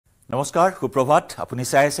নমস্কাৰ সুপ্ৰভাত আপুনি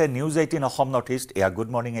চাই আছে News18 Assam Northeast এয়া গুড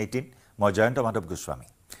মৰ্নিং 18 মই জয়ন্ত মাধৱ গোস্বামী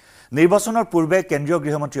নিৰ্বাচনৰ পূৰ্বে কেন্দ্ৰীয়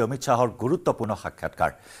গৃহমন্ত্ৰী অমিত শাহৰ গুৰুত্বপূৰ্ণ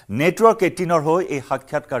সাক্ষাৎকাৰ নেটৱৰ্ক 18ৰ হৈ এই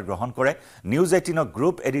সাক্ষাৎকাৰ গ্ৰহণ কৰে News18ৰ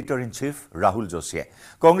group editor in chief Rahul Joshiয়ে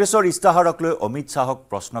কংগ্ৰেছৰ ইস্তাহাৰক লৈ অমিত শাহক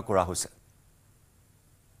প্ৰশ্ন কৰা হৈছে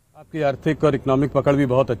आपकी आर्थिक और इकोनॉमिक पकड़ भी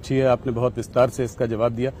बहुत अच्छी है आपने बहुत विस्तार से इसका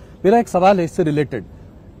जवाब दिया मेरा एक सवाल है इससे रिलेटेड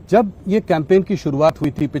जब ये कैंपेन की शुरुआत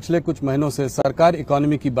हुई थी पिछले कुछ महीनों से सरकार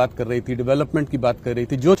इकोनॉमी की बात कर रही थी डेवलपमेंट की बात कर रही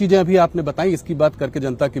थी जो चीजें अभी आपने बताई इसकी बात करके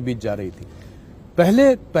जनता के बीच जा रही थी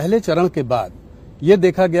पहले चरण के बाद ये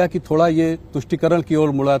देखा गया कि थोड़ा ये तुष्टीकरण की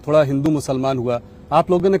ओर मुड़ा थोड़ा हिंदू मुसलमान हुआ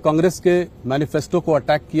आप लोगों ने कांग्रेस के मैनिफेस्टो को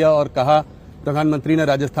अटैक किया और कहा प्रधानमंत्री ने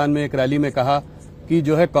राजस्थान में एक रैली में कहा कि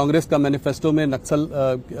जो है कांग्रेस का मैनिफेस्टो में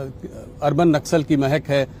अर्बन नक्सल की महक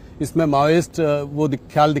है इसमें माओइस्ट वो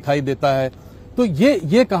ख्याल दिखाई देता है तो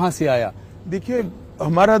ये कहां से आया देखिए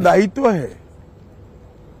हमारा दायित्व है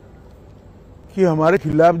कि हमारे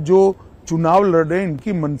खिलाफ जो चुनाव लड़ रहे हैं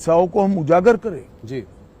इनकी मंशाओं को हम उजागर करें जी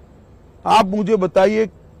आप मुझे बताइए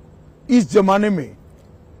इस जमाने में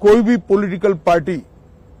कोई भी पॉलिटिकल पार्टी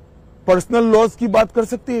पर्सनल लॉस की बात कर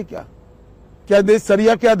सकती है क्या देश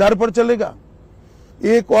सरिया के आधार पर चलेगा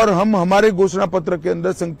एक और हम हमारे घोषणा पत्र के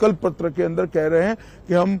अंदर संकल्प पत्र के अंदर कह रहे हैं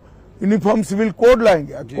कि हम यूनिफॉर्म सिविल कोड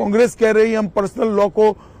लाएंगे कांग्रेस कह रही है हम पर्सनल लॉ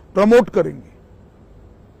को प्रमोट करेंगे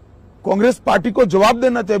कांग्रेस पार्टी को जवाब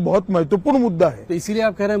देना चाहिए बहुत महत्वपूर्ण मुद्दा है तो इसीलिए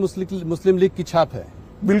आप कह रहे हैं मुस्लिम लीग की छाप है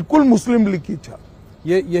बिल्कुल मुस्लिम लीग की छाप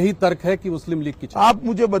यही तर्क है कि मुस्लिम लीग की छाप आप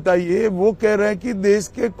मुझे बताइए वो कह रहे हैं कि देश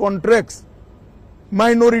के कॉन्ट्रैक्ट्स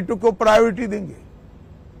माइनॉरिटी को प्रायोरिटी देंगे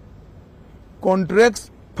कॉन्ट्रैक्ट्स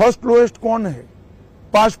फर्स्ट लोएस्ट कौन है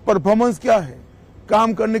पास्ट परफॉर्मेंस क्या है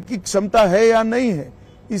काम करने की क्षमता है या नहीं है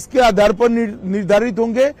इसके आधार पर निर्धारित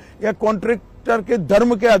होंगे या कॉन्ट्रैक्टर के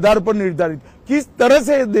धर्म के आधार पर निर्धारित किस तरह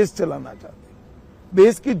से देश चलाना चाहते हैं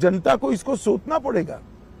देश की जनता को इसको सोचना पड़ेगा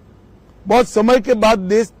बहुत समय के बाद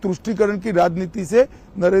देश तुष्टीकरण की राजनीति से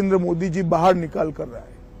नरेंद्र मोदी जी बाहर निकाल कर रहा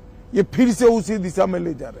है ये फिर से उसी दिशा में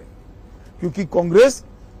ले जा रहे हैं क्योंकि कांग्रेस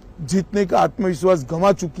जीतने का आत्मविश्वास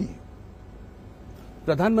गंवा चुकी है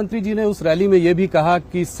प्रधानमंत्री जी ने उस रैली में यह भी कहा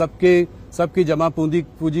कि सबकी जमा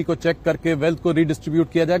पूंजी को चेक करके वेल्थ को रीडिस्ट्रीब्यूट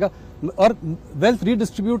किया जाएगा और वेल्थ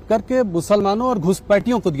रीडिस्ट्रीब्यूट करके मुसलमानों और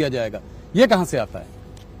घुसपैठियों को दिया जाएगा ये कहां से आता है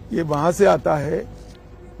ये वहां से आता है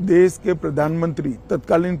देश के प्रधानमंत्री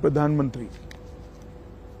तत्कालीन प्रधानमंत्री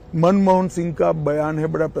मनमोहन सिंह का बयान है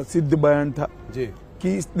बड़ा प्रसिद्ध बयान था जी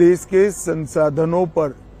कि इस देश के संसाधनों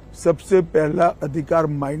पर सबसे पहला अधिकार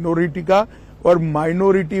माइनॉरिटी का और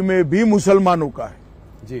माइनॉरिटी में भी मुसलमानों का है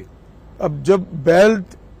जी अब जब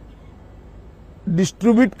वेल्थ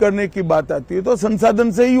डिस्ट्रीब्यूट करने की बात आती है तो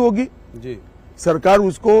संसाधन से ही होगी जी सरकार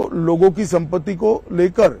उसको लोगों की संपत्ति को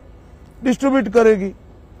लेकर डिस्ट्रीब्यूट करेगी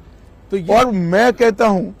तो और मैं कहता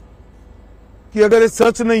हूं कि अगर ये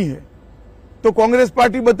सच नहीं है तो कांग्रेस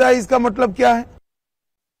पार्टी बताए इसका मतलब क्या है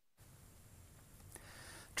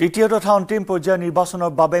তৃতীয় তথা অন্তিম পৰ্যায়ৰ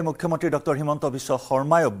নিৰ্বাচনৰ বাবে মুখ্যমন্ত্ৰী ডক্টৰ হিমন্ত বিশ্ব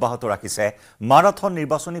শৰ্মাই অব্যাহত ৰাখিছে মাৰাথন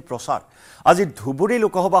নিৰ্বাচনী প্ৰচাৰ আজি ধুবুৰী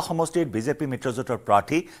লোকসভা সমষ্টিৰ বিজেপি মিত্ৰজোঁটৰ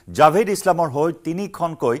প্ৰাৰ্থী জাভেদ ইছলামৰ হৈ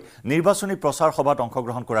তিনিখনকৈ নিৰ্বাচনী প্ৰচাৰ সভাত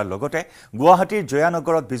অংশগ্ৰহণ কৰাৰ লগতে গুৱাহাটীৰ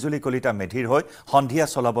জয়ানগৰত বিজুলী কলিতা মেধিৰ হৈ সন্ধিয়া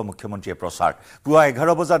চলাব মুখ্যমন্ত্ৰীয়ে প্ৰচাৰ পুৱা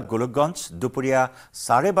 11 বজাত গোলকগঞ্জ দুপৰীয়া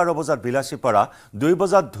 12:30 বজাত বিলাসীপাৰা 2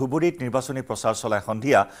 বজাত ধুবুৰীত নিৰ্বাচনী প্ৰচাৰ চলাই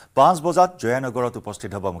সন্ধিয়া 5 বজাত জয়ানগৰত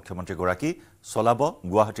উপস্থিত হ'ব মুখ্যমন্ত্ৰীগৰাকী চলাব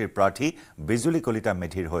গুৱাহাটীৰ প্ৰাৰ্থী বিজুলী কলিতা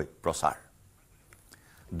মেধিৰ হৈ প্ৰচাৰ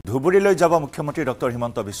ধুবুৰীলৈ যাব মুখ্যমন্ত্ৰী ডক্টৰ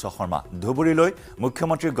হিমন্ত বিশ্ব শৰ্মা ধুবুৰীলৈ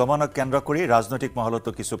মুখ্যমন্ত্ৰীৰ গমনক কেন্দ্ৰ কৰি ৰাজনৈতিক মহলতো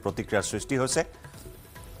কিছু প্ৰতিক্ৰিয়াৰ সৃষ্টি হৈছে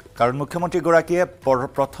কাৰণ মুখ্যমন্ত্ৰীগৰাকীয়ে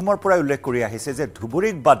প্ৰথমৰ পৰাই উল্লেখ কৰি আহিছে যে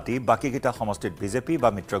ধুবুৰীক বাদ দি বাকিকেইটা সমষ্টিত বিজেপি বা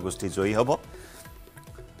মিত্ৰগোষ্ঠী জয়ী হ'ব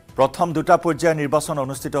প্ৰথম দুটা পৰ্যায়ৰ নিৰ্বাচন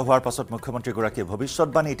অনুষ্ঠিত হোৱাৰ পাছত মুখ্যমন্ত্ৰীগৰাকীয়ে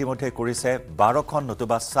ভৱিষ্যতবাণী ইতিমধ্যে কৰিছে 12খন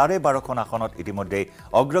নতুবা 12.5খন আসনত ইতিমধ্যে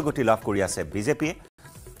অগ্ৰগতি লাভ কৰি আছে বিজেপিয়ে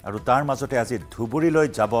আৰু তাৰ মাজতে আজি ধুবুৰীলৈ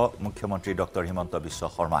যাব মুখ্যমন্ত্ৰী ডক্টৰ হিমন্ত বিশ্ব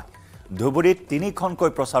শৰ্মা ধুবুৰীত তিনিখনকৈ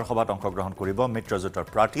প্ৰচাৰ সভাত অংশগ্ৰহণ কৰিব মিত্ৰজোঁটৰ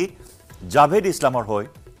প্ৰাৰ্থী জাভেদ ইছলামৰ হৈ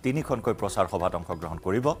তিনিখনকৈ প্ৰচাৰ সভাত অংশগ্ৰহণ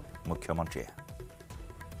কৰিব মুখ্যমন্ত্ৰীয়ে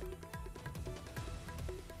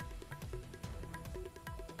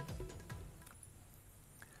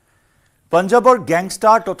পঞ্জাবৰ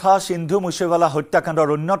গ্যাংষ্টাৰ তথা সিন্ধু মুছেৱালা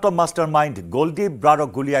হত্যাকাণ্ডৰ অন্যতম মাষ্টাৰমাইণ্ড গোলদীপ ব্ৰাৰক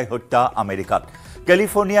গুলিয়াই হত্যা আমেৰিকাত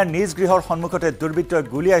কেলিফৰ্নিয়াৰ নিজ গৃহৰ সন্মুখতে দুৰ্বৃত্তই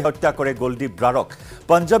গুলিয়াই হত্যা কৰে গোলদীপ ব্ৰাৰক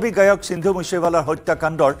পঞ্জাবী গায়ক সিন্ধু মুছেৱালাৰ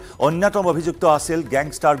হত্যাকাণ্ডৰ অন্যতম অভিযুক্ত আছিল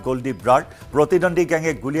গ্যাংষ্টাৰ গোলদীপ ব্ৰাৰ প্ৰতিদ্বন্দ্বী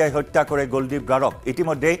গ্যাঙে গুলিয়াই হত্যা কৰে গোলদীপ ব্ৰাৰক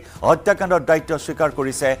ইতিমধ্যে হত্যাকাণ্ডৰ দায়িত্ব স্বীকাৰ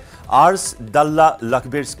কৰিছে আৰ্ছ দাল্লা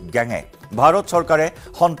লখবীৰ গ্যাঙে ভাৰত চৰকাৰে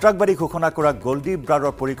সন্ত্ৰাসবাদী ঘোষণা কৰা গোলদীপ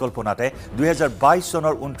ব্ৰাৰৰ পৰিকল্পনাতে 2022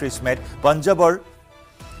 চনৰ 29 মেত পঞ্জাবৰ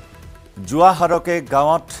জুৱাহাৰকে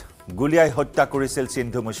গাঁৱত গুলিয়াই হত্যা কৰিছিল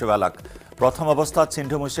সিন্ধু মুছেৱালাক প্ৰথম অৱস্থাত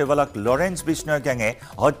সিন্ধু মুছেৱালাক লৰেন্স বিষ্ণয় গেঙে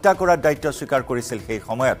হত্যা কৰাৰ দায়িত্ব স্বীকাৰ কৰিছিল সেই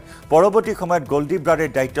সময়ত পৰৱৰ্তী সময়ত গোলদীপ ব্ৰাৰে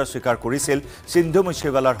দায়িত্ব স্বীকাৰ কৰিছিল সিন্ধু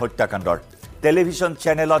মুছেৱালাৰ হত্যাকাণ্ডৰ টেলিভিছন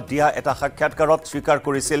চেনেলত দিয়া এটা সাক্ষাৎকাৰত স্বীকাৰ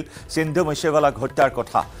কৰিছিল সিন্ধু মুছেৱালাক হত্যাৰ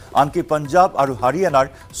কথা আনকি পঞ্জাব আৰু হাৰিয়ানাৰ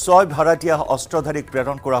 6 ভাৰতীয় অস্ত্ৰধাৰীক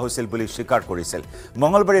প্ৰেৰণ কৰা হৈছিল বুলি স্বীকাৰ কৰিছিল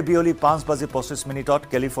মঙলবাৰে বিয়লি 5:25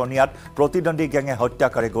 কেলিফৰ্নিয়াত প্ৰতিদ্বন্দ্বী গেঙে হত্যা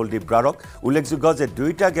কৰে গোলদীপ ব্ৰাৰক উল্লেখযোগ্য যে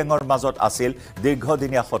দুইটা গেঙৰ মাজত আছিল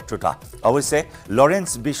দীৰ্ঘদিনীয়া শত্ৰুতা অৱশ্যে লৰেন্স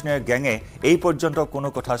বিষ্ণয়ৰ গেঙে এই পৰ্যন্ত কোনো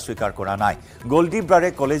কথা স্বীকাৰ কৰা নাই গোলদীপ ব্ৰাৰে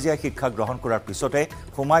কলেজীয়া শিক্ষা গ্ৰহণ কৰাৰ পিছতে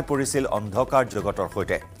সোমাই পৰিছিল অন্ধকাৰ জগতৰ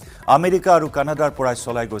সৈতে আমেৰিকা আৰু কানাডাৰ পৰাই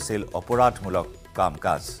চলাই গৈছিল অপৰাধমূলক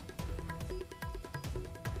কাম-কাজ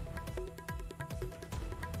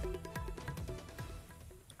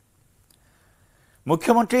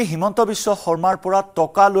মুখ্যমন্ত্ৰী হিমন্ত বিশ্ব শৰ্মাৰ পৰা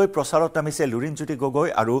টকা লৈ প্ৰচাৰত নামিছে লুৰিণজ্যোতি গগৈ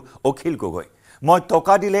আৰু অখিল গগৈ মই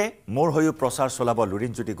টকা দিলে মোৰ হৈও প্ৰচাৰ চলাব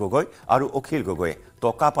লুৰিণজ্যোতি গগৈ আৰু অখিল গগৈয়ে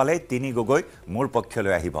টকা পালে তিনি গগৈ মোৰ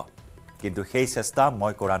পক্ষলৈ আহিব কিন্তু সেই চেষ্টা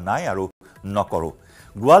মই কৰা নাই আৰু নকৰো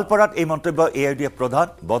গোৱালপাৰাত এই মন্তব্য এআইডিএফ প্ৰধান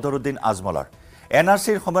বদৰুদ্দিন আজমলৰ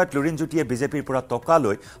এনআৰচিৰ সময়ত লুৰিণজ্যোতিয়ে বিজেপিৰ পৰা টকা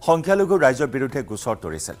লৈ সংখ্যালঘু ৰাইজৰ বিৰুদ্ধে গোচৰ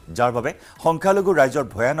তৰিছিল যাৰ বাবে সংখ্যালঘু ৰাইজৰ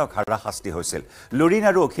ভয়ানক হাৰাশাস্তি হৈছিল লুৰিণ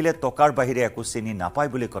আৰু অখিলে টকাৰ বাহিৰে একো চিনি নাপায়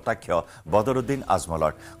বুলি কটাক্ষ বদৰুদ্দিন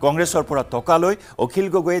আজমলৰ কংগ্ৰেছৰ পৰা টকা লৈ অখিল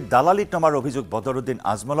গগৈয়ে দালালিত নমাৰ অভিযোগ বদৰুদ্দিন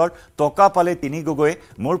আজমলৰ টকা পালে তিনি গগৈয়ে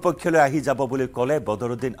মোৰ পক্ষলৈ আহি যাব বুলি ক'লে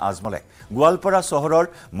বদৰুদ্দিন আজমলে গোৱালপাৰা চহৰৰ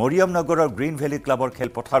মৰিয়ম নগৰৰ গ্ৰীণ ভেলী ক্লাবৰ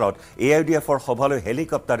খেলপথাৰত এআইডিএফৰ সভালৈ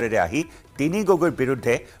হেলিকপ্টাৰেৰে আহি তিনি গগৈৰ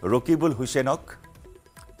বিৰুদ্ধে ৰকিবুল হুছেইনক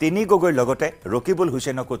তিনি গগৈৰ লগতে ৰকিবুল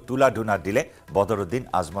হুছেইনকো তুলা ধুনা দিলে বদৰুদ্দিন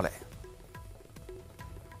আজমলে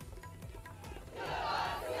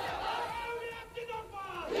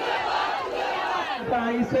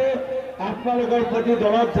আপোনালোকৰ প্ৰতি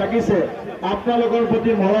দৰদ জাগিছে আপোনালোকৰ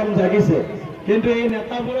প্ৰতি মৰম জাগিছে কিন্তু এই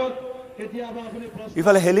নেতাবোৰক কেতিয়াবা আপুনি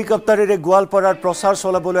ইফালে হেলিকপ্টাৰেৰে গোৱালপাৰাৰ প্ৰচাৰ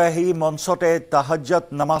চলাবলৈ আহি মঞ্চতে তাহাজ্জুদ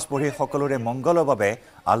নামাজ পঢ়ি সকলোৰে মংগলৰ বাবে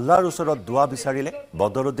আল্লাহৰ ওচৰত দোৱা বিচাৰিলে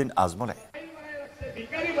বদৰুদ্দিন আজমলে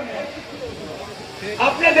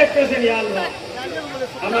আপনি দেখতেছেন ইয়া আল্লাহ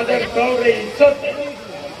আমাদের গৌরে ইজ্জত দেন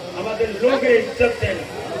আমাদের লোকে ইজ্জত দেন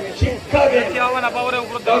শিক্ষা দেন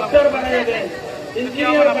ডক্টর বানিয়ে দেন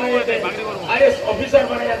ইঞ্জিনিয়ার বানিয়ে দেন আইএস অফিসার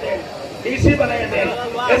বানিয়ে দেন ডিসি বানিয়ে দেন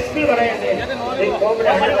এসপি বানিয়ে দেন এই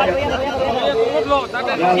কমরে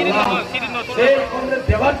সেই কমরে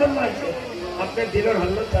দেওয়ার জন্য আছে আপনি দিলের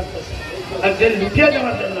হাল্লত চাচ্ছেন আর যে লুটিয়ে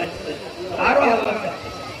দেওয়ার জন্য আছে আরো হাল্লত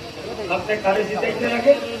আপনি কারে জিতাইতে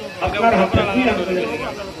লাগে আপনার হাতে কি রাখতে লাগে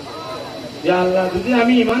ইয়া আল্লাহ যদি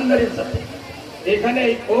আমি ইমানদারির সাথে এখানে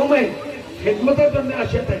এই কওমে খিদমতের জন্য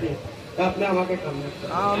আসে থাকি আপনি আমাকে কামনা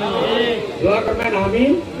আমিন দোয়া করবেন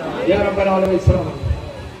আমিন ইয়া রাব্বাল আলামিন সালাম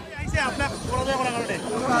আইছে আপনি পরাজয় করার কারণে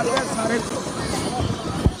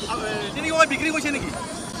তিনি ওই বিক্রি কইছে নাকি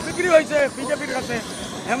বিক্রি হইছে বিজেপির কাছে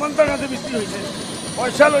হেমন্তের কাছে বিক্রি হইছে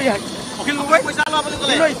পয়সা লই আইছে অখিল গগৈ পয়সা লওয়া বলি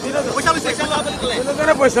কলে পয়সা লইছে পয়সা লওয়া বলি কলে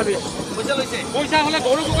কোনে পয়সা দিয়ে পয়সা লইছে পয়সা হলে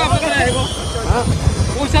গরু গগৈ আপনাদের আহিব হ্যাঁ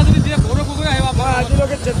পয়সা যদি দিয়ে গরু গগৈ আহিব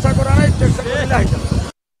আজিলৈকে চেষ্টা কৰা নাই চেষ্টা কৰিলে আহিব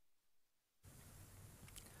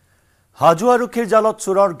হাজো আৰক্ষীৰ জালত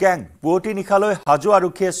চোৰৰ গেং পুৱতি নিশালৈ হাজো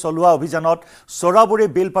আৰক্ষীয়ে চলোৱা অভিযানত চৰাবুৰী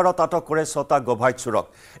বিলপাৰত আটক কৰে 6টা গভাই চোৰক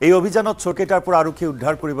এই অভিযানত চোৰকেইটাৰ পৰা আৰক্ষী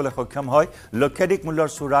উদ্ধাৰ কৰিবলৈ সক্ষম হয় লক্ষাধিক মূল্যৰ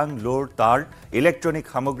চোৰাং লোৰ তাৰ ইলেক্ট্ৰনিক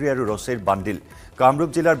সামগ্ৰী আৰু ৰছীৰ বান্ডিল কামৰূপ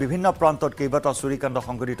জিলাৰ বিভিন্ন প্ৰান্তত কেইবাটা চুৰিকাণ্ড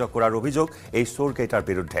সংঘটিত কৰাৰ অভিযোগ এই চোৰকেইটাৰ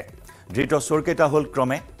বিৰুদ্ধে ধৃত চোৰকেইটা হ'ল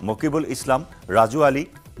ক্ৰমে মকিবুল ইছলাম ৰাজু আলী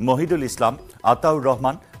মহিদুল ইছলাম আতাউৰ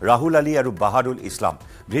ৰহমান ৰাহুল আলী আৰু বাহাদুল ইছলাম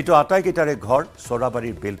ধৃত আটাইকেইটাৰে ঘৰ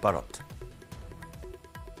চৰাবাৰীৰ বিলপাৰত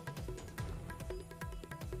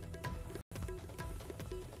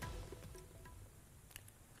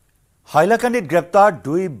হাইলাকান্দিত গ্ৰেপ্তাৰ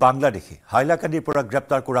দুই বাংলাদেশী হাইলাকান্দিৰ পৰা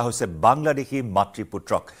গ্ৰেপ্তাৰ কৰা হৈছে বাংলাদেশী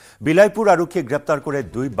মাতৃপুত্ৰক বিলাইপুৰ আৰক্ষীয়ে গ্ৰেপ্তাৰ কৰে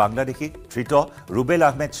দুই বাংলাদেশী ধৃত ৰুবেল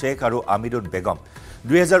আহমেদ শেখ আৰু আমিৰুন বেগম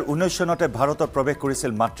 2019 চনতে ভাৰতত প্ৰৱেশ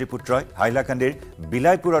কৰিছিল মাতৃপুত্ৰই হাইলাকান্দিৰ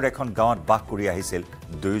বিলাইপুৰৰ এখন গাঁৱত বাস কৰি আহিছিল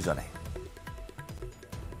দুয়োজনে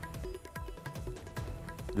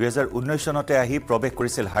 2019 চনতে আহি প্ৰৱেশ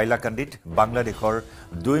কৰিছিল হাইলাকান্দিত বাংলাদেশৰ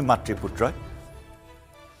দুই মাতৃপুত্ৰই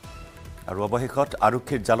আৰু অৱশেষত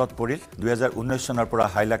আৰক্ষীৰ জালত পৰিল 2019 চনৰ পৰা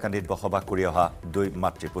হাইলাকান্দিত বসবাস কৰি অহা দুই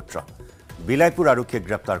মাতৃপুত্ৰ বিলাইপুৰ আৰক্ষীয়ে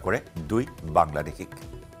গ্ৰেপ্তাৰ কৰে দুই বাংলাদেশীক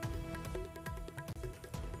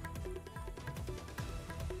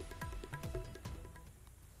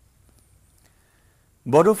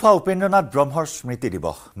বড়োফা উপেন্দ্ৰনাথ ব্ৰহ্মৰ স্মৃতি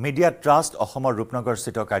দিৱস মিডিয়া ট্ৰাষ্ট অসমৰ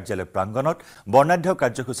ৰূপনগৰস্থিত কাৰ্যালয় প্ৰাংগণত বৰ্ণাঢ্য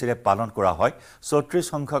কাৰ্যসূচীৰে পালন কৰা হয়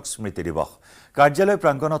 34 সংখ্যক স্মৃতি দিৱস কাৰ্যালয়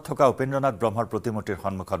প্ৰাংগণত থকা উপেন্দ্ৰনাথ ব্ৰহ্মৰ প্ৰতিমূৰ্তিৰ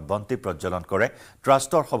সন্মুখত বন্তি প্ৰজ্বলন কৰে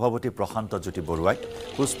ট্ৰাষ্টৰ সভাপতি প্ৰশান্ত জ্যোতি বৰুৱাই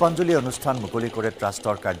পুষ্পাঞ্জলি অনুষ্ঠান মুকলি কৰে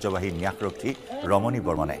ট্ৰাষ্টৰ কাৰ্যবাহী ন্যাসৰক্ষী ৰমণী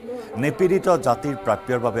বৰ্মনে নিপীড়িত জাতিৰ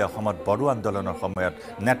প্ৰাপ্যৰ বাবে অসমত বড়ো আন্দোলনৰ সময়ত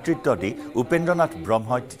নেতৃত্ব দি উপেন্দ্ৰনাথ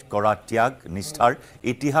ব্ৰহ্মই কৰা ত্যাগ নিষ্ঠাৰ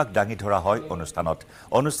ইতিহাস দাঙি ধৰা হয়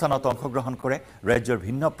অনুষ্ঠানত অংশগ্ৰহণ কৰে ৰাজ্যৰ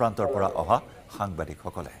ভিন্ন প্ৰান্তৰ পৰা অহা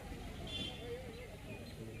সাংবাদিকসকলে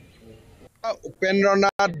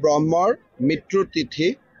উপেন্দ্ৰনাথ ব্ৰহ্মৰ মৃত্যু তিথি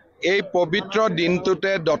এই পবিত্ৰ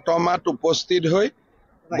দিনটোতে দতমাত উপস্থিত হৈ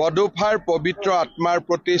বডোফাৰ পবিত্ৰ আত্মাৰ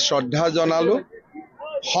প্ৰতি শ্ৰদ্ধা জনালো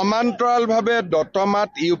সমান্তৰালভাৱে দতমাত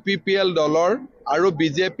UPPL দলৰ আৰু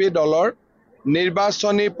বিজেপি দলৰ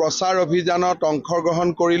নিৰ্বাচনী প্ৰচাৰ অভিযানত অংশগ্ৰহণ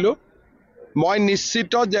কৰিলো মই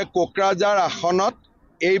নিশ্চিত যে কোকৰাঝাৰ আসনত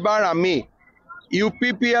এইবাৰ আমি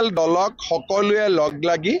UPPL দলক সকলোৱে লগ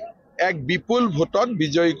লাগি এক বিপুল ভোটত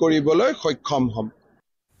বিজয়ী কৰিবলৈ সক্ষম হ'ম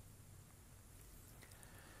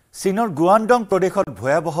চীনৰ গুৱানডং প্ৰদেশত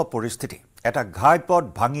ভয়াবহ পৰিস্থিতি এটা ঘাইপথ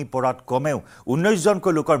ভাঙি পৰাত কমেও 19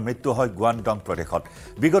 জনকৈ লোকৰ মৃত্যু হয় গুৱানডং প্ৰদেশত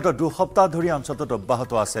বিগত 2 সপ্তাহ ধৰি অঞ্চলটোত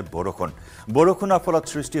অব্যাহত আছে বৰষুণৰ ফলত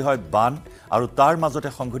সৃষ্টি হয় বান আৰু তাৰ মাজতে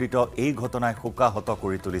সংঘটিত এই ঘটনাই শোকাহত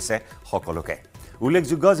কৰি তুলিছে সকলোকে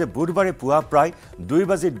উল্লেখযোগ্য যে বুধবাৰে পুৱা প্ৰায়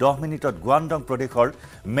 2:10 গুৱানডং প্ৰদেশৰ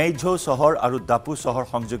মেইঝৌ চহৰ আৰু দাপু চহৰ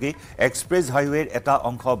সংযোগী এক্সপ্ৰেছ হাইৱেৰ এটা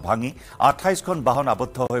অংশ ভাঙি 28খন বাহন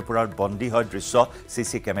আবদ্ধ হৈ পৰাৰ বন্দী হয় দৃশ্য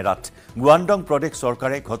CC কেমেৰাত গুৱানডং প্ৰদেশ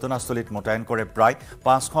চৰকাৰে ঘটনাস্থলীত মোতায়েন কৰে প্ৰায়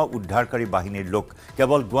 500 উদ্ধাৰকাৰী বাহিনীৰ লোক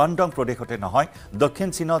কেৱল গুৱানডং প্ৰদেশতে নহয় দক্ষিণ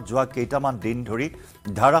চীনত যোৱা কেইটামান দিন ধৰি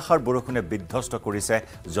ধাৰাসাৰ বৰষুণে বিধ্বস্ত কৰিছে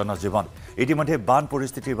জনজীৱন ইতিমধ্যে বান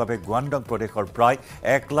পৰিস্থিতিৰ বাবে গুৱানডং প্ৰদেশৰ প্ৰায়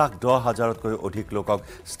 1,10,000তকৈ অধিক লোকক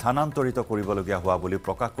স্থানান্তৰিত কৰিবলগীয়া হোৱা বুলি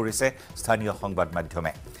প্ৰকাশ কৰিছে স্থানীয় সংবাদ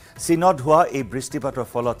মাধ্যমে চীনত হোৱা এই বৃষ্টিপাতৰ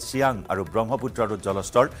ফলত চিয়াং আৰু ব্ৰহ্মপুত্ৰৰ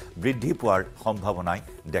জলস্তৰ বৃদ্ধি পোৱাৰ সম্ভাৱনাই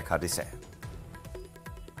দেখা দিছে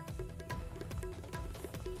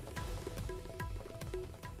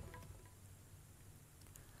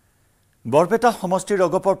বৰপেটা সমষ্টিৰ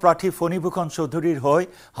অগপৰ প্ৰাৰ্থী ফণীভূষণ চৌধুৰীৰ হৈ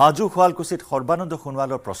হাজু শুৱালকুছিত সৰ্বানন্দ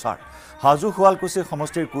সোণোৱালৰ প্ৰচাৰ হাজু শুৱালকুছি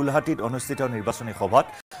সমষ্টিৰ কুলহাটীত অনুষ্ঠিত নিৰ্বাচনী সভাত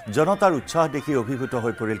জনতাৰ উৎসাহ দেখি অভিভূত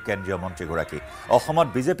হৈ পৰিল কেন্দ্ৰীয় মন্ত্ৰীগৰাকী অসমত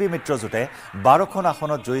বিজেপি মিত্ৰজোঁটে 12খন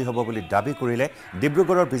আসনত জয়ী হ'ব বুলি দাবী কৰিলে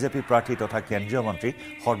ডিব্ৰুগড়ৰ বিজেপি প্ৰাৰ্থী তথা কেন্দ্ৰীয় মন্ত্ৰী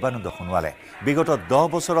সৰ্বানন্দ সোণোৱালে বিগত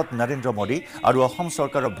 10 বছৰত নৰেন্দ্ৰ মোদী আৰু অসম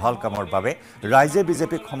চৰকাৰৰ ভাল কামৰ বাবে ৰাইজে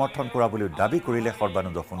বিজেপিক সমৰ্থন কৰা বুলি দাবী কৰিলে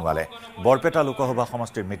সৰ্বানন্দ সোণোৱালে বৰপেটা লোকসভা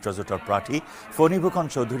সমষ্টিৰ মিত্ৰজোঁটৰ প্ৰাৰ্থী ফণীভূষণ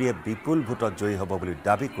চৌধুৰীয়ে বিপুল ভোটত জয়ী হ'ব বুলি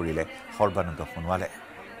দাবী কৰিলে সৰ্বানন্দ সোণোৱালে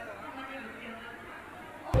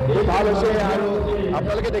ভাল হৈছে আৰু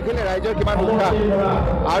আপোনালোকে দেখিলে ৰাইজৰ কিমান উৎসাহ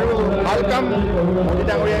আৰু ভাল কাম মোদী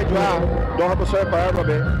ডাঙৰীয়াই যোৱা 10 বছৰ কৰাৰ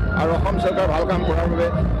বাবে আৰু অসম চৰকাৰ ভাল কাম কৰাৰ বাবে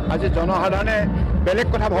আজি জনসাধাৰণে বেলেগ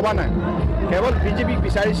কথা ভবা নাই কেৱল বিজেপিক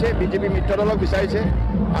বিচাৰিছে বিজেপি মিত্ৰ দলক বিচাৰিছে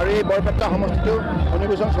আৰু এই বৰপেটা সমষ্টিটো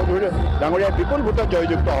ফণীভূষণ চৌধুৰী ডাঙৰীয়াই বিপুল ভোটত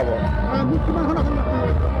জয়যুক্ত হ'ব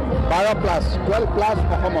 12+,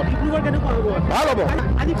 12+ অসমত ভাল হ'ব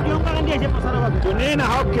যোনেই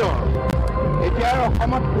নাহক কিয় এতিয়া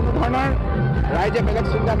অসমত কোনো ধৰণৰ ৰাইজে বেলেগ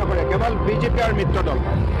চিন্তা নকৰে কেৱল বিজেপি আৰু মিত্ৰ দল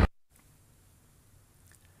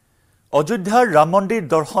অযোধ্যাৰ ৰাম মন্দিৰ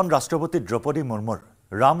দৰ্শন ৰাষ্ট্ৰপতি দ্ৰৌপদী মুৰ্মুৰ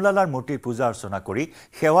ৰামলালাৰ মূৰ্তিৰ পূজা অৰ্চনা কৰি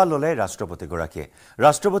সেৱা ল'লে ৰাষ্ট্ৰপতিগৰাকীয়ে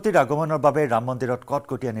ৰাষ্ট্ৰপতিৰ আগমনৰ বাবে ৰাম মন্দিৰত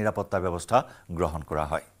কটকটীয়া নিৰাপত্তা ব্যৱস্থা গ্ৰহণ কৰা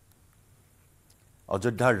হয়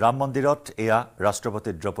অযোধ্যাৰ ৰাম মন্দিৰত এয়া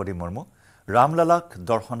ৰাষ্ট্ৰপতি দ্ৰৌপদী মুৰ্মু ৰামলালাক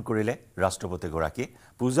দৰ্শন কৰিলে ৰাষ্ট্ৰপতিগৰাকী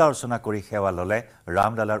পূজা অৰ্চনা কৰি সেৱা ল'লে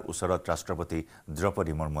ৰামলালাৰ ওচৰত ৰাষ্ট্ৰপতি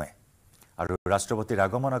দ্ৰৌপদী মুৰ্মুৱে আৰু ৰাষ্ট্ৰপতিৰ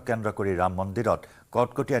আগমনক কেন্দ্ৰ কৰি ৰাম মন্দিৰত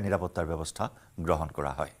কটকটীয়া নিৰাপত্তাৰ ব্যৱস্থা গ্ৰহণ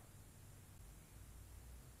কৰা হয়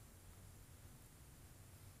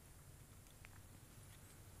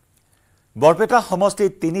বৰপেটা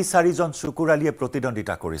সমষ্টিত 3-4 জন চুকুৰালীয়ে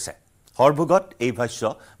প্ৰতিদ্বন্দ্বিতা কৰিছে হৰভোগত এই ভাষ্য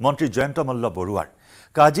মন্ত্ৰী জয়ন্ত মল্ল বৰুৱাৰ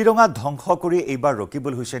কাজিৰঙা ধ্বংস কৰি এইবাৰ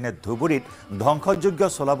ৰকিবুল হুছেইনে ধুবুৰীত ধ্বংসযোগ্য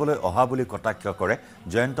চলাবলৈ অহা বুলি কটাক্ষ কৰে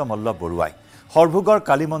জয়ন্ত মল্ল বৰুৱাই হৰভোগৰ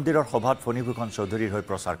কালী মন্দিৰৰ সভাত ফণীভূষণ চৌধুৰীৰ হৈ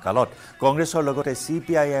প্ৰচাৰ কালত কংগ্ৰেছৰ লগতে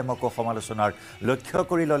CPIMকো সমালোচনাৰ লক্ষ্য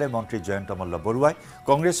কৰি ল'লে মন্ত্ৰী জয়ন্ত মল্ল বৰুৱাই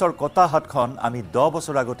কংগ্ৰেছৰ কটা হাতখন আমি 10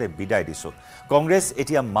 বছৰ আগতে বিদায় দিছোঁ কংগ্ৰেছ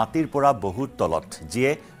এতিয়া মাটিৰ পৰা বহুত তলত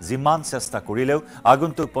যিয়ে যিমান চেষ্টা কৰিলেও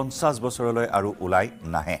আগন্তুক 50 বছৰলৈ আৰু ওলাই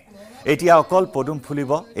নাহে এতিয়া অকল পদুম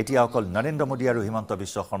ফুলিব এতিয়া অকল নৰেন্দ্ৰ মোদী আৰু হিমন্ত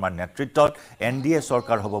বিশ্ব শৰ্মাৰ নেতৃত্বত NDA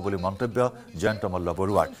চৰকাৰ হ'ব বুলি মন্তব্য জয়ন্ত মল্ল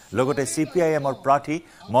বৰুৱাৰ লগতে CPIMৰ প্ৰাৰ্থী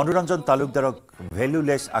মনোৰঞ্জন তালুকদাৰক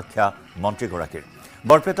ভেলুলেছ আখ্যা মন্ত্ৰীগৰাকীৰ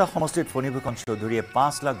বৰপেটা সমষ্টিত ফণীভূষণ চৌধুৰীয়ে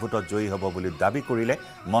 5 লাখ ভোটত জয়ী হ'ব বুলি দাবী কৰিলে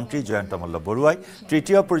মন্ত্ৰী জয়ন্ত মল্ল বৰুৱাই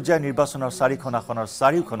তৃতীয় পৰ্যায়ৰ নিৰ্বাচনৰ 4খন আসনৰ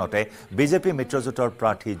 4খনতে বিজেপি মিত্ৰজোঁটৰ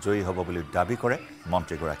প্ৰাৰ্থী জয়ী হ'ব বুলি দাবী কৰে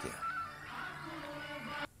মন্ত্ৰীগৰাকীয়ে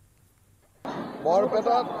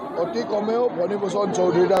বৰপেটাত অতি কমেও ভনীভূষণ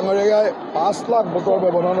চৌধুৰী ডাঙৰীয়াই 5 লাখ ভোটৰ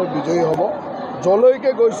ব্যৱধানত বিজয়ী হ'ব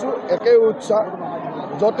যলৈকে গৈছোঁ একে উৎসাহ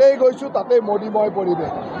য'তেই গৈছোঁ তাতেই মোদীময়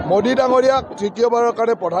পৰিৱেশ মোদী ডাঙৰীয়াক তৃতীয়বাৰৰ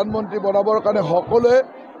কাৰণে প্ৰধানমন্ত্ৰী বনাবৰ কাৰণে সকলোৱে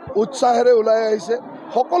উৎসাহেৰে ওলাই আহিছে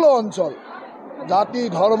সকলো অঞ্চল জাতি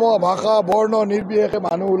ধৰ্ম ভাষা বৰ্ণ নিৰ্বিশেষে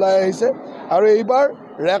মানুহ ওলাই আহিছে আৰু এইবাৰ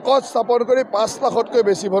ৰেকৰ্ড স্থাপন কৰি 5 লাখতকৈ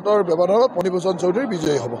বেছি ভোটৰ ব্যৱধানত ভনীভূষণ চৌধুৰী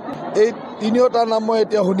বিজয়ী হ'ব এই তিনিওটা নাম মই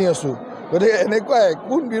এতিয়া শুনি আছোঁ গতিকে এনেকুৱাই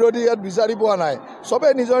কোন বিৰোধী ইয়াত বিচাৰি পোৱা নাই চবে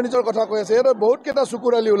নিজৰ নিজৰ কথা কৈ আছে ইয়াত বহুত কেইটা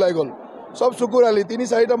চুকুৰালি ওলাই গ'ল সব চুকুৰালি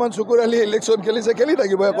 3-4টামান চুকুৰালি ইলেকশ্যন খেলিছে খেলি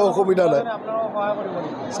থাকিব একো অসুবিধা নাই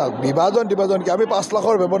চাওক বিভাজন কি আমি 5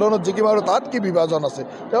 লাখৰ ব্যৱধানত জিকিম আৰু তাত কি বিভাজন আছে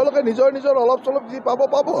তেওঁলোকে নিজৰ নিজৰ অলপ চলপ যি পাব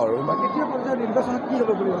আৰু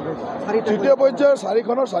তৃতীয় পৰ্যায়ৰ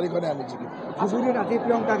 4খনে আমি জিকিম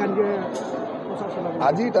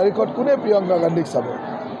আজিৰ তাৰিখত কোনে প্ৰিয়ংকা গান্ধীক চাব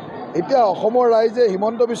এতিয়া অসমৰ ৰাইজে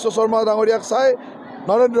হিমন্ত বিশ্ব শৰ্মা ডাঙৰীয়াক চাই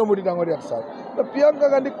নৰেন্দ্ৰ মোদী ডাঙৰীয়াক চাই প্ৰিয়ংকা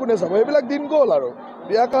গান্ধীক কোনে চাব এইবিলাক দিন গ'ল আৰু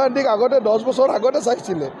প্ৰিয়ংকা গান্ধীক আগতে 10 বছৰ আগতে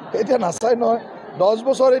চাইছিলে এতিয়া নাচাই নহয় 10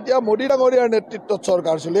 বছৰ এতিয়া মোদী ডাঙৰীয়াৰ নেতৃত্বত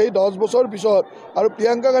চৰকাৰ চলে এই 10 বছৰ পিছত আৰু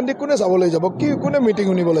প্ৰিয়ংকা গান্ধীক কোনে চাবলৈ যাব কি কোনে মিটিং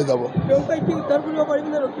শুনিবলৈ যাব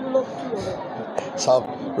চাওক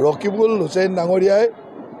ৰকিবুল হুছেইন ডাঙৰীয়াই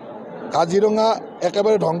কাজিৰঙা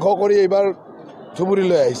একেবাৰে ধ্বংস কৰি এইবাৰ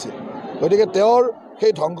ধুবুৰীলৈ আহিছে গতিকে তেওঁৰ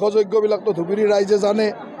সেই ধ্বংসযজ্ঞবিলাকতো ধুবুৰী ৰাইজে জানে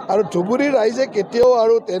আৰু ধুবুৰী ৰাইজে কেতিয়াও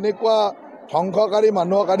আৰু তেনেকুৱা ধ্বংসকাৰী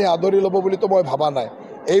মানুহক আনি আদৰি ল'ব বুলিতো মই ভাবা নাই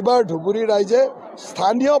এইবাৰ ধুবুৰী ৰাইজে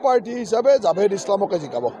স্থানীয় পাৰ্টি হিচাপে জাভেদ ইছলামকে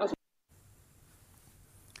জিকাব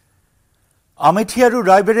আমেথি আৰু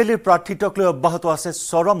ৰায়বেৰেলীৰ প্ৰাৰ্থিত্বক লৈ অব্যাহত আছে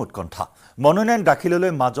চৰম উৎকণ্ঠা মনোনয়ন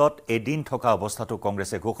দাখিললৈ মাজত এদিন থকা অৱস্থাটো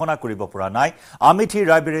কংগ্ৰেছে ঘোষণা কৰিব পৰা নাই আমেথি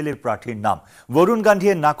ৰায়বেৰেলীৰ প্ৰাৰ্থীৰ নাম বৰুণ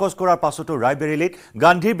গান্ধীয়ে নাকচ কৰাৰ পাছতো ৰায়বেৰেলীত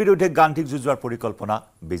গান্ধীৰ বিৰুদ্ধে গান্ধীক যুঁজোৱাৰ পৰিকল্পনা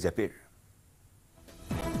বিজেপিৰ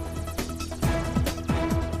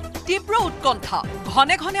তীব্ৰ উৎকণ্ঠা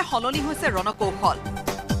ঘনে ঘনে সলনি হৈছে ৰণকৌশল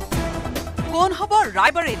কোন হ'ব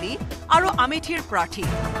ৰায়বেৰেলী আৰু আমেথিৰ প্ৰাৰ্থী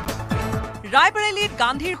ৰায়বেৰেলীত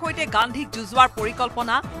গান্ধীৰ সৈতে গান্ধীক যুঁজোৱাৰ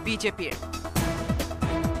পৰিকল্পনা বিজেপিৰ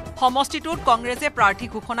সমষ্টিটোত কংগ্ৰেছে প্ৰাৰ্থী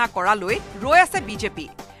ঘোষণা কৰালৈ ৰৈ আছে বিজেপি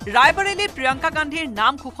ৰায়বেৰেলীত প্ৰিয়ংকা গান্ধীৰ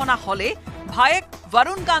নাম ঘোষণা হলে ভায়েক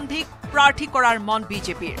বৰুণ গান্ধীক প্ৰাৰ্থী কৰাৰ মন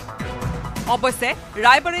বিজেপিৰ অৱশ্যে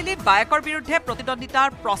ৰায়বেৰেলীত বায়েকৰ বিৰুদ্ধে প্ৰতিদ্বন্দ্বিতাৰ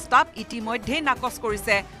প্ৰস্তাৱ ইতিমধ্যে নাকচ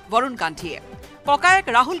কৰিছে বৰুণ গান্ধীয়ে ককায়েক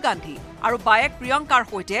ৰাহুল গান্ধী আৰু বায়েক প্ৰিয়ংকাৰ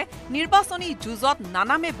সৈতে নিৰ্বাচনী যুঁজত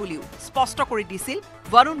নানামে বুলিও স্পষ্ট কৰি দিছিল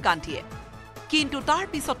বৰুণ গান্ধীয়ে কিন্তু তাৰ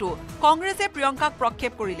পিছতো কংগ্ৰেছে প্ৰিয়ংকাক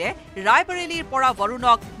প্ৰক্ষেপ কৰিলে ৰায়বেৰেলীৰ পৰা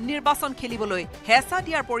বৰুণক নিৰ্বাচন খেলিবলৈ হেঁচা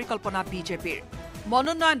দিয়াৰ পৰিকল্পনা বিজেপিৰ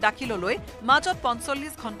মনোনয়ন দাখিললৈ মাজত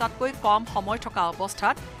 ৪৫ ঘণ্টাতকৈ কম সময় থকা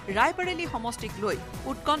অৱস্থাত ৰায়বেৰেলী সমষ্টিক লৈ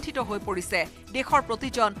উৎকণ্ঠিত হৈ পৰিছে দেশৰ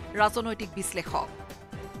প্ৰতিজন ৰাজনৈতিক বিশ্লেষক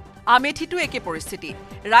আমেথিতো একে পৰিস্থিতি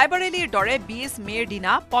ৰায়বেৰেলীৰ দৰে ২০ মেৰ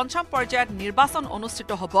দিনা পঞ্চম পৰ্যায়ত নিৰ্বাচন অনুষ্ঠিত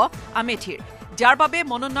হ'ব আমেথিৰ যাৰ বাবে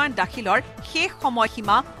মনোনয়ন দাখিলৰ শেষ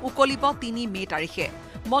সময়সীমা উকলিব ৩ মে তাৰিখে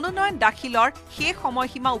মনোনয়ন দাখিলৰ শেষ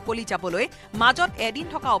সময়সীমা উকলি যাবলৈ মাজত এদিন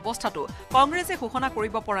থকা অৱস্থাটো কংগ্ৰেছে ঘোষণা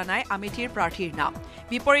কৰিব পৰা নাই আমেথিৰ প্ৰাৰ্থীৰ নাম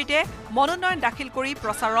বিপৰীতে মনোনয়ন দাখিল কৰি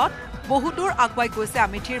প্ৰচাৰত বহুদূৰ আগুৱাই গৈছে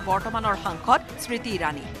আমেথিৰ বৰ্তমানৰ সাংসদ স্মৃতি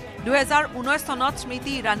ইৰাণী ২০১৯ চনত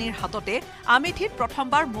স্মৃতি ইৰাণীৰ হাততে আমেথিত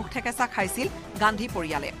প্ৰথমবাৰ মুখ ঠেকেচা খাইছিল গান্ধী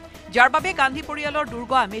পৰিয়ালে যাৰ বাবে গান্ধী পৰিয়ালৰ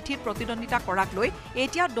দুৰ্গ আমেথিত প্ৰতিদ্বন্দ্বিতা কৰাক লৈ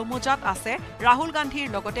এতিয়া দমোজাত আছে ৰাহুল গান্ধীৰ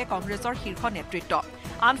লগতে কংগ্ৰেছৰ শীৰ্ষ নেতৃত্ব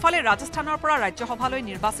আনফালে ৰাজস্থানৰ পৰা ৰাজ্যসভালৈ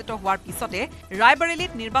নিৰ্বাচিত হোৱাৰ পিছতে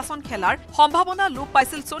ৰায়বেৰেলীত নিৰ্বাচন খেলাৰ সম্ভাৱনা লোপ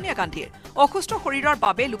পাইছিল সোনিয়া গান্ধীৰ অসুস্থ শৰীৰৰ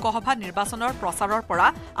বাবে লোকসভা নিৰ্বাচনৰ প্ৰচাৰৰ পৰা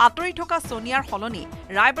আঁতৰি থকা সোনিয়াৰ সলনি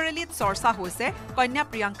ৰায়বেৰেলীত চৰ্চা হৈছে কন্যা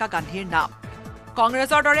প্ৰিয়ংকা গান্ধীৰ নাম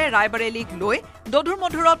কংগ্ৰেছৰ দৰে ৰায়বেৰেলীক লৈ দধুৰ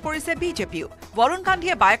মধুৰত পৰিছে বিজেপিও বৰুণ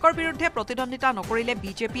গান্ধীয়ে বায়েকৰ বিৰুদ্ধে প্ৰতিদ্বন্দ্বিতা নকৰিলে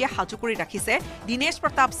বিজেপিয়ে সাজু কৰি ৰাখিছে দীনেশ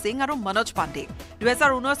প্ৰতাপ সিং আৰু মনোজ পাণ্ডে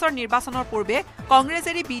 ২০১৯ৰ নিৰ্বাচনৰ পূৰ্বে কংগ্ৰেছ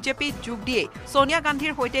এৰি বিজেপিত যোগ দিয়ে সোনিয়া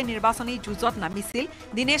গান্ধীৰ সৈতে নিৰ্বাচনী যুঁজত নামিছিল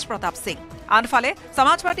দীনেশ প্ৰতাপ সিং আনফালে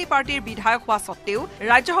সমাজবাদী পাৰ্টিৰ বিধায়ক হোৱা সত্ত্বেও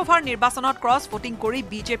ৰাজ্যসভাৰ নিৰ্বাচনত ক্ৰছ ভোটিং কৰি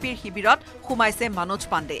বিজেপিৰ শিবিৰত সোমাইছে মনোজ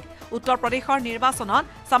পাণ্ডে উত্তৰ প্ৰদেশৰ নিৰ্বাচনত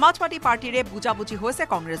সমাজবাদী পাৰ্টিৰে বুজাবুজি হৈছে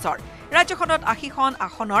কংগ্ৰেছৰ ৰাজ্যখনত ৮০খন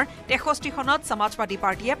আসনৰ ৬৩খনত সমাজবাদী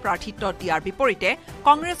পাৰ্টিয়ে প্ৰাৰ্থিত্ব দিয়াৰ বিপৰীতে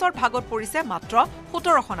কংগ্ৰেছৰ ভাগত পৰিছে মাত্ৰ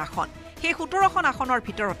 ১৭খন আসন সেই ১৭খন আসনৰ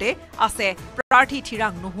ভিতৰতে আছে প্ৰাৰ্থী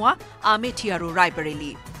থিৰাং নোহোৱা আমেথি আৰু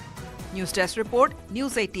Rae Bareli news desk report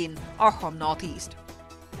news 18 Assam north east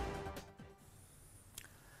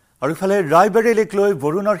আৰু ইফালে ৰায়বেৰেলীক লৈ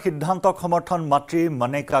বৰুণৰ সিদ্ধান্তক সমৰ্থন মাতৃ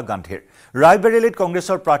মানেকা গান্ধীৰ ৰায়বেৰেলীত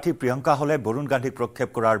কংগ্ৰেছৰ প্ৰাৰ্থী প্ৰিয়ংকা হলে বৰুণ গান্ধীক প্ৰক্ষেপ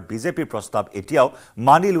কৰাৰ বিজেপিৰ প্ৰস্তাৱ এতিয়াও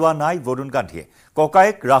মানি লোৱা নাই বৰুণ গান্ধীয়ে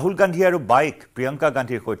ককায়েক ৰাহুল গান্ধী আৰু বাইক প্ৰিয়ংকা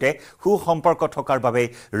গান্ধীৰ সৈতে সুসম্পৰ্ক থকাৰ বাবে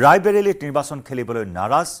ৰায়বেৰেলীত নিৰ্বাচন খেলিবলৈ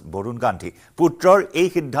নাৰাজ বৰুণ গান্ধী পুত্ৰৰ এই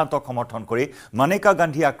সিদ্ধান্তক সমৰ্থন কৰি মানেকা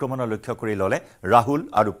গান্ধী আক্ৰমণৰ লক্ষ্য কৰি ললে ৰাহুল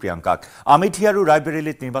আৰু প্ৰিয়ংকাক আমিথি আৰু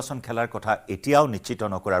ৰায়বেৰেলীত নিৰ্বাচন খেলাৰ কথা এতিয়াও নিশ্চিত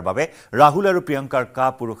নকৰাৰ বাবে ৰাহুল আৰু প্ৰিয়ংকাৰ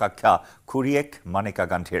পুৰুষ আখ্যা খুৰীয়েক মানেকা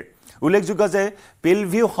গান্ধীৰ উল্লেখযোগ্য যে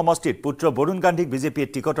পিলভিউ সমষ্টিত পুত্ৰ বৰুণ গান্ধীক বিজেপিয়ে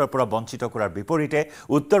টিকটৰ পৰা বঞ্চিত কৰাৰ বিপৰীতে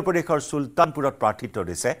উত্তৰ প্ৰদেশৰ সুলতানপুৰত প্ৰাৰ্থিত্ব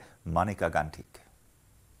দিছে মানেকা গান্ধীক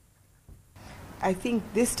I think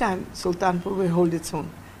this time Sultanpur will hold its own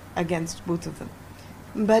against both of them.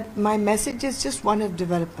 But my message is just one of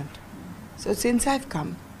development. So since I've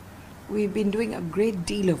come, we've been doing a great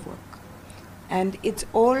deal of work. And it's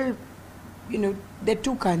all, there are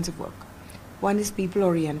two kinds of work. One is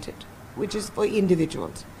people-oriented, which is for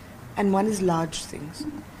individuals. And one is large things.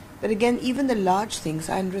 But again, even the large things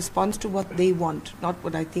are in response to what they want, not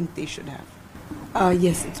what I think they should have.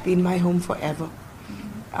 Yes, it's been my home forever.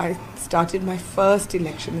 I started my first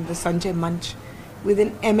election in the Sanjay Manch with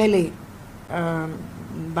an MLA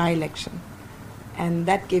by-election. And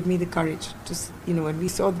that gave me the courage to, when we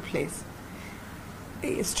saw the place.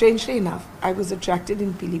 Strangely enough, I was attracted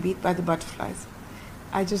in Pilibhit by the butterflies.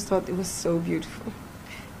 I just thought it was so beautiful.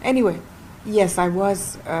 Anyway, yes, I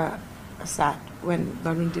was sad when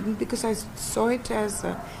Varun didn't because I saw it as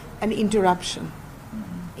an interruption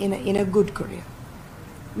in a good career.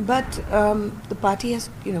 But the party has,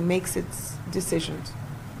 makes its decisions,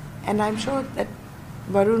 and I'm sure that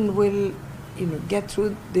Varun will, get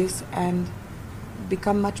through this and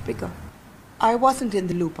become much bigger. I wasn't in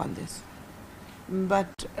the loop on this,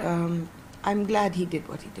 but I'm glad he did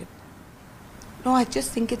what he did. No, I just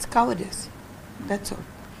think it's cowardice. That's all.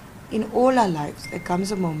 In all our lives, there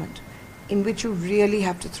comes a moment in which you really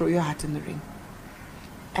have to throw your hat in the ring.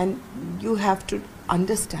 And you have to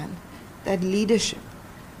understand that leadership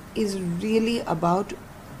is really about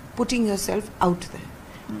putting yourself out there.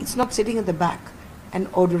 It's not sitting at the back and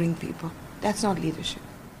ordering people. That's not leadership.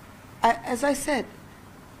 As I said,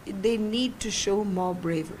 they need to show more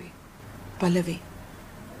bravery. Pallavi,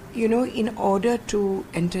 in order to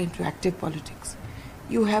enter into active politics,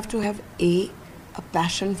 you have to have a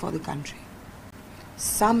passion for the country,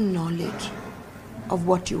 some knowledge of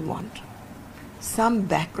what you want, some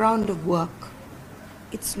background of work.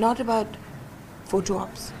 It's not about photo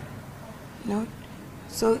ops,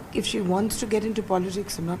 So if she wants to get into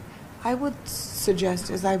politics or not, I would suggest,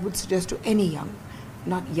 as I would suggest to any young,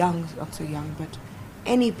 not so young, but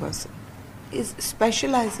any person, is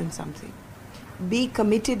specialize in something, be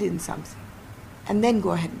committed in something, and then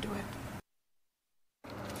go ahead and do it.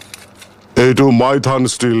 এইটো Maithon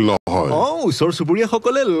still নহয় ওচৰ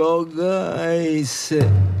চুবুৰীয়াসকলে লগাইছে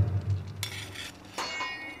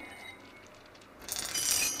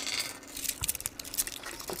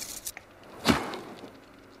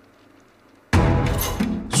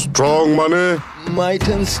strong মানে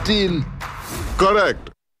Maithon still correct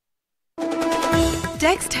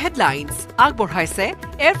text headlines আগবঢ়াইছে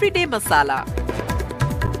everyday masala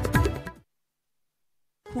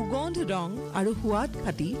সুগন্ধ ৰং আৰু সোৱাদ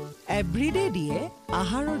খাটি এভৰিডে দিয়ে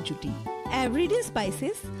আহাৰৰ জুতি everyday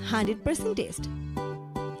spices 100% test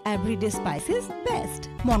everyday spices best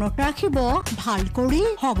মনত ৰাখিব ভাল কৰি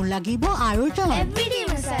হ'ব লাগিব আৰু এভৰিডে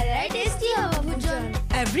মছালা টেষ্টি হ'ব ভোজন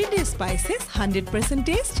everyday spices 100%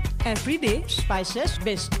 test everyday spices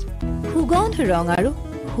best সুগন্ধ ৰং আৰু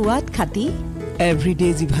সোৱাদ খাটি এভৰিডে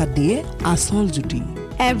জিভাত দিয়ে আচল জুতি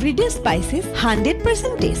everyday spices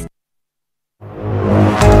 100% test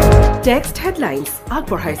text headlines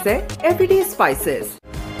আগবঢ়াইছে এভৰিডে স্পাইচেছ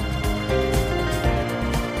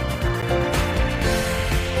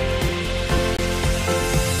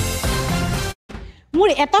মোৰ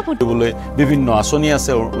এটা ফুটবলৈ বিভিন্ন আঁচনি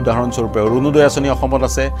আছে উদাহৰণস্বৰূপে অৰুণোদয় আঁচনি অসমত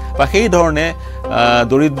আছে বা সেই ধৰণে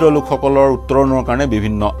দৰিদ্ৰ লোকসকলৰ উত্তৰণৰ কাৰণে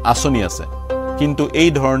বিভিন্ন আঁচনি আছে কিন্তু এই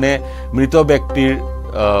ধৰণে মৃত ব্যক্তিৰ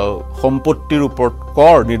সম্পত্তিৰ ওপৰত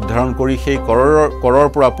কৰ নিৰ্ধাৰণ কৰি সেই কৰৰ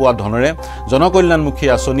পৰা পোৱা ধনেৰে জনকল্যাণমুখী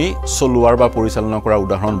আঁচনি চলোৱাৰ বা পৰিচালনা কৰাৰ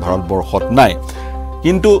উদাহৰণ ভাৰতবৰ্ষত নাই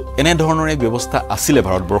কিন্তু এনে ধৰণৰ এক ব্যৱস্থা আছিল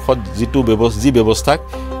ভাৰতবৰ্ষত যি ব্যৱস্থাক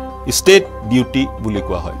ষ্টেট ডিউটি বুলি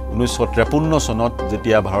কোৱা হয় 1953 চনত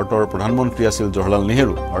যেতিয়া ভাৰতৰ প্ৰধানমন্ত্ৰী আছিল জৱাহৰলাল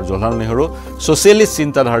নেহৰু আৰু জৱাহৰলাল নেহৰু সোশ্যালিষ্ট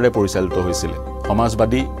চিন্তাধাৰাৰে পৰিচালিত হৈছিল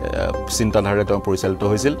সমাজবাদী চিন্তাধাৰাৰে তেওঁ পৰিচালিত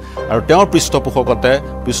হৈছিল আৰু তেওঁৰ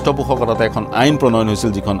পৃষ্ঠপোষকতাত এখন আইন প্ৰণয়ন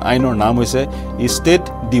হৈছিল যিখন আইনৰ নাম হৈছে ষ্টেট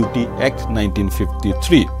ডিউটি এক্ট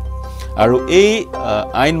 1953 আৰু এই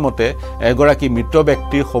আইন মতে এগৰাকী মৃত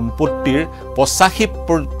ব্যক্তিৰ সম্পত্তিৰ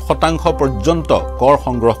 85% পৰ্যন্ত কৰ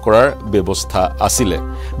সংগ্ৰহ কৰাৰ ব্যৱস্থা আছিল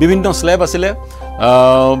বিভিন্ন স্ল্যাব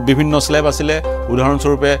আছিল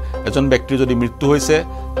উদাহৰণস্বৰূপে এজন ব্যক্তিৰ যদি মৃত্যু হৈছে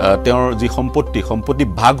তেওঁৰ যি সম্পত্তি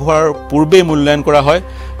ভাগ হোৱাৰ পূৰ্বে মূল্যায়ন কৰা হয়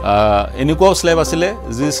এনেকুৱাও স্ল্যাব আছিল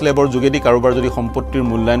যি স্ল্যাবৰ যোগেদি কাৰোবাৰ যদি সম্পত্তিৰ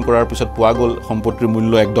মূল্যায়ন কৰাৰ পিছত পোৱা গ'ল সম্পত্তিৰ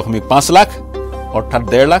মূল্য 1.5 লাখ অৰ্থাৎ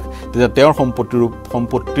 1.5 লাখ তেতিয়া তেওঁৰ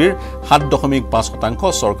সম্পত্তিৰ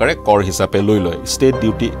 7.5% চৰকাৰে কৰ হিচাপে লৈ লয় ষ্টেট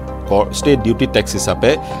ডিউটি টেক্স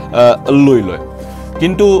হিচাপে লৈ লয়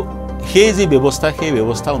কিন্তু সেই যি ব্যৱস্থা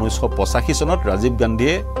 1985 চনত ৰাজীৱ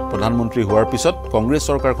গান্ধীয়ে প্ৰধানমন্ত্ৰী হোৱাৰ পিছত কংগ্ৰেছ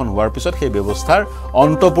চৰকাৰখন হোৱাৰ পিছত সেই ব্যৱস্থাৰ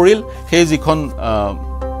অন্ত পৰিল সেই যিখন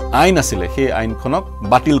আইন আছিল সেই আইনখনক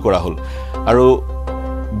বাতিল কৰা হ'ল আৰু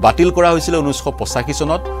বাতিল কৰা হৈছিল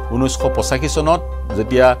 1985 চনত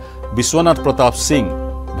যেতিয়া বিশ্বনাথ প্ৰতাপ সিং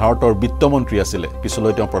ভাৰতৰ বিত্তমন্ত্ৰী আছিল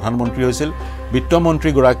পিছলৈ তেওঁ প্ৰধানমন্ত্ৰী হৈছিল বিত্তমন্ত্ৰী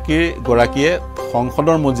গৰাকীয়ে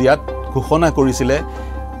সংসদৰ মজিয়াত ঘোষণা কৰিছিল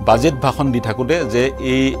বাজেট ভাষণ দি থাকোতে যে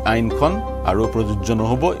এই আইনখন আৰু প্ৰযোজ্য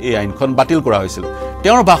নহব এই আইনখন বাতিল কৰা হৈছিল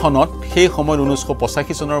তেওঁৰ ভাষণত সেই সময়ত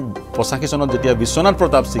 1985 চনত যেতিয়া বিশ্বনাথ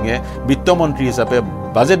প্ৰতাপ সিঙে বিত্তমন্ত্ৰী হিচাপে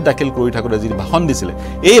বাজেট দাখিল কৰি থাকোতে যি ভাষণ দিছিল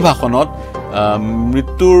এই ভাষণত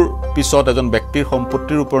মৃত্যুৰ পিছত এজন ব্যক্তিৰ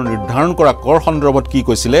সম্পত্তিৰ ওপৰত নিৰ্ধাৰণ কৰা কৰ সন্দৰ্ভত কি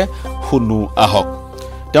কৈছিল শুনো আহক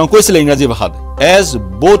তেওঁ কৈছিল ইংৰাজী ভাষাত as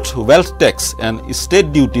both wealth tax and state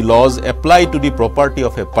duty laws apply to the property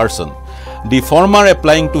of a person the former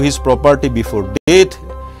applying to his property before death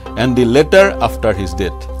and the latter after his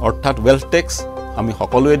death অৰ্থাৎ wealth tax আমি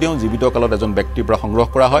সকলোৱে দিওঁ জীৱিত কালত এজন ব্যক্তিৰ পৰা সংগ্ৰহ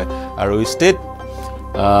কৰা হয় আৰু state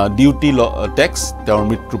duty tax তেওঁৰ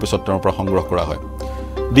মৃত্যুৰ পিছত তেওঁৰ পৰা সংগ্ৰহ কৰা হয়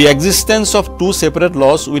The existence of two separate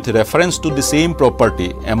laws with reference to the same property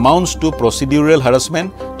amounts to procedural harassment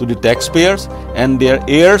to the taxpayers and their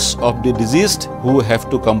heirs of the deceased who have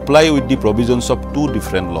to comply with the provisions of two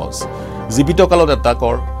different laws. জীৱিত কালত এটা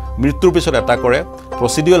কৰ মৃত্যুৰ পিছত এটা কৰে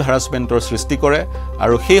procedural harassmentor সৃষ্টি কৰে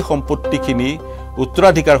আৰু সেই সম্পত্তিখিনি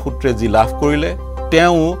উত্তৰাধিকাৰ সূত্ৰে যি লাভ কৰিলে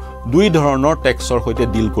তেওঁ দুই ধৰণৰ ট্যাক্সৰ সৈতে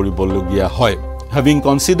ডিল কৰিবলগীয়া হয় Having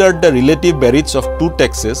considered the relative merits of two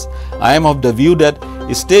taxes, I am of the view that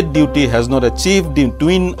state duty has not achieved the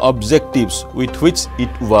twin objectives with which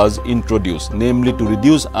it was introduced, namely to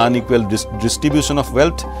reduce unequal distribution of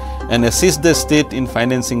wealth and assist the state in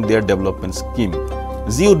financing their development scheme.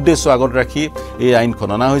 যি উদ্দেশ্য আগত ৰাখি এই আইনখন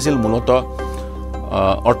অনা হৈছিল মূলতঃ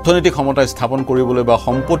অৰ্থনৈতিক সমতা স্থাপন কৰিবলৈ বা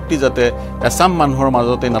সম্পত্তি যাতে এছাম মানুহৰ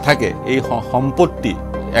মাজতে নাথাকে এই সম্পত্তি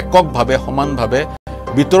এককভাৱে সমানভাৱে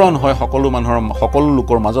বিতৰণ হয় সকলো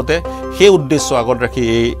লোকৰ মাজতে সেই উদ্দেশ্য আগত ৰাখি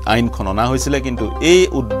এই আইনখন অনা হৈছিল কিন্তু এই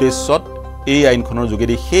উদ্দেশ্যত এই আইনখনৰ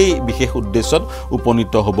যোগেদি সেই বিশেষ উদ্দেশ্যত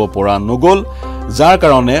উপনীত হ'ব পৰা নগল যাৰ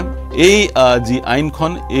কাৰণে এই যি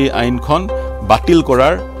আইনখন বাতিল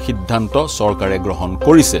কৰাৰ সিদ্ধান্ত চৰকাৰে গ্ৰহণ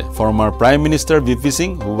কৰিছে Former Prime Minister VP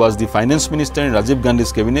Singh who was the finance minister in Rajiv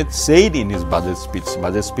Gandhi's cabinet said in his budget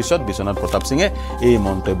speech Biswanath Pratap সিঙে এই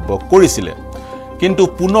মন্তব্য কৰিছিল কিন্তু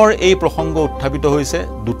পুনৰ এই প্ৰসংগ উত্থাপিত হৈছে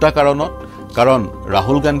দুটা কাৰণত কাৰণ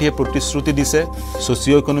ৰাহুল গান্ধীয়ে প্ৰতিশ্ৰুতি দিছে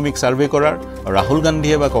সোশিও ইকোনমিক সাৰ্ভে কৰাৰ ৰাহুল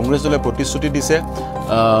গান্ধীয়ে বা কংগ্ৰেছ দলে প্ৰতিশ্ৰুতি দিছে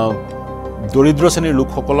দৰিদ্ৰ শ্ৰেণীৰ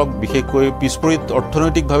লোকসকলক বিশেষকৈ পিছপৰিত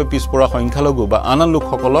অৰ্থনৈতিকভাৱে পিছপৰা সংখ্যালঘু বা আন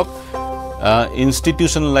লোকসকলক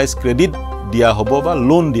ইনষ্টিটিউশনালাইজ ক্ৰেডিট দিয়া হ'ব বা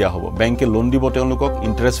লোন দিয়া হ'ব বেংকে লোন দিব তেওঁলোকক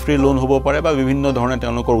ইন্টাৰেষ্ট ফ্ৰী লোন হ'ব পাৰে বা বিভিন্ন ধৰণে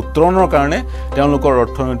তেওঁলোকৰ উত্তৰণৰ কাৰণে তেওঁলোকৰ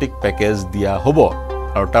অৰ্থনৈতিক পেকেজ দিয়া হ'ব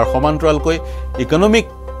আৰু তাৰ সমান্তৰালকৈ ইকোনমিক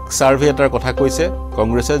সাৰ্ভে এটাৰ কথা কৈছে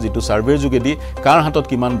কংগ্ৰেছে যেটো সাৰ্ভেৰ যোগেদি কাৰ হাতত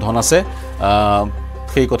কিমান ধন আছে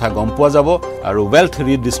সেই কথা গম পোৱা যাব আৰু ওয়েলথ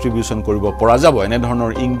ৰিডিস্ট্ৰিবিউশন কৰিব পৰা যাব এনে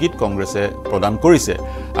ধৰণৰ ইংগিত কংগ্ৰেছে প্ৰদান কৰিছে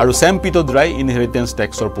আৰু স্যাম পিট্ৰোডাই ইনহেৰিটেন্স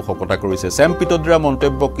ট্যাক্সৰ পোষকতা কৰিছে স্যাম পিট্ৰোডাৰ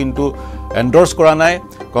মন্তব্য কিন্তু এন্ডৰ্স কৰা নাই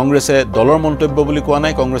কংগ্ৰেছে দলৰ মন্তব্য বুলি কোৱা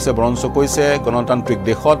নাই কংগ্ৰেছে বৰঞ্চ কৈছে গণতান্ত্ৰিক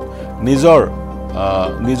দেশত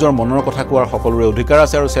নিজৰ মনৰ কথা কোৱাৰ সকলোৰে অধিকাৰ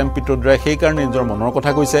আছে আৰু স্যাম পিট্ৰোডাই সেই কাৰণে নিজৰ মনৰ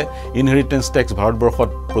কথা কৈছে ইনহেৰিটেন্স ট্যাক্স ভাৰতবৰ্ষত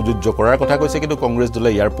প্ৰযোজ্য কৰাৰ কথা কৈছে কিন্তু কংগ্ৰেছ দলে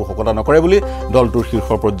ইয়াৰ পোষকতা নকৰে বুলি দলটোৰ শীৰ্ষ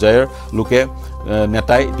পৰ্যায়ৰ লোকে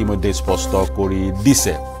নেতাই ইতিমধ্যে স্পষ্ট কৰি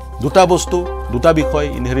দিছে দুটা বিষয়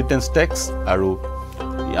ইনহেৰিটেন্স ট্যাক্স আৰু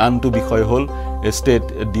আনটো বিষয় হ'ল ষ্টেট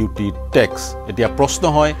ডিউটি ট্যাক্স এতিয়া প্ৰশ্ন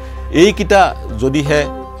হয় এইকিটা যদিহে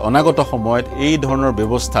অনাগত সময়ত এই ধৰণৰ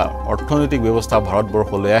ব্যৱস্থা অৰ্থনৈতিক ব্যৱস্থা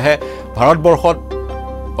ভাৰতবৰ্ষলৈ আহে ভাৰতবৰ্ষত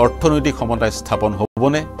অৰ্থনৈতিক সমতা স্থাপন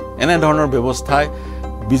হ'বনে এনে ধৰণৰ ব্যৱস্থাই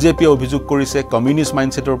বিজেপি অভিযোগ কৰিছে কমিউনিষ্ট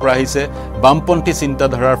মাইন্ডসেটৰ পৰা আহিছে বামপন্থী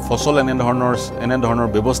চিন্তাধাৰাৰ ফসল এনে ধৰণৰ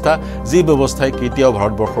ব্যৱস্থা যি ব্যৱস্থাই কেতিয়াও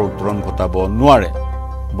ভাৰতবৰ্ষৰ উত্তৰণ ঘটাব নোৱাৰে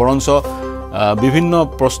বৰঞ্চ বিভিন্ন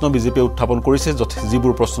প্ৰশ্ন বিজেপি উত্থাপন কৰিছে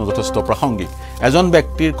যিবোৰ প্ৰশ্ন যথেষ্ট প্ৰাসংগিক এজন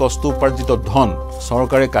ব্যক্তিৰ কষ্ট উপাৰ্জিত ধন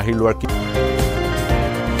চৰকাৰে কাঢ়ি লোৱাৰ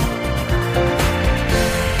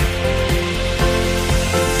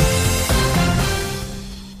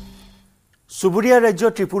চুবুৰীয়া ৰাজ্য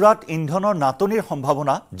ত্ৰিপুৰাত ইন্ধনৰ নাটনিৰ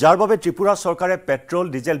সম্ভাৱনা, যাৰ বাবে ত্ৰিপুৰা চৰকাৰে পেট্ৰল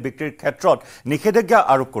ডিজেল বিক্ৰীৰ ক্ষেত্ৰত নিষেধাজ্ঞা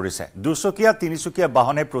আৰোপ কৰিছে। দুচকীয়া তিনিচকীয়া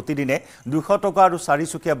বাহনে প্ৰতিদিনে 200 টকা আৰু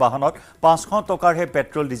চাৰিচকীয়া বাহনত 500 টকাৰহে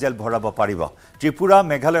পেট্ৰল ডিজেল ভৰাব পাৰিব। ত্ৰিপুৰা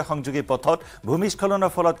মেঘালয় সংযোগী পথত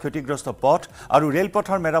ভূমিস্খলনৰ ফলত ক্ষতিগ্ৰস্ত পথ আৰু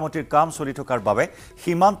ৰেলপথৰ মেৰামতিৰ কাম চলি থকাৰ বাবে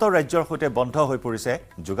সীমান্ত ৰাজ্যৰ সৈতে বন্ধ হৈ পৰিছে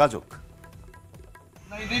যোগাযোগ।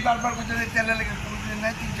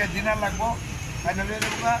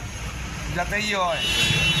 যাতে হয়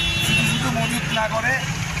শুধু শুধু মজুত না করে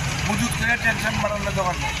মজুত করে টেনশন বাড়ানোর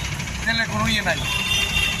দরকার নেই, তেলে কোনো ইয়ে নাই,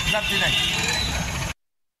 যাত্রী নাই।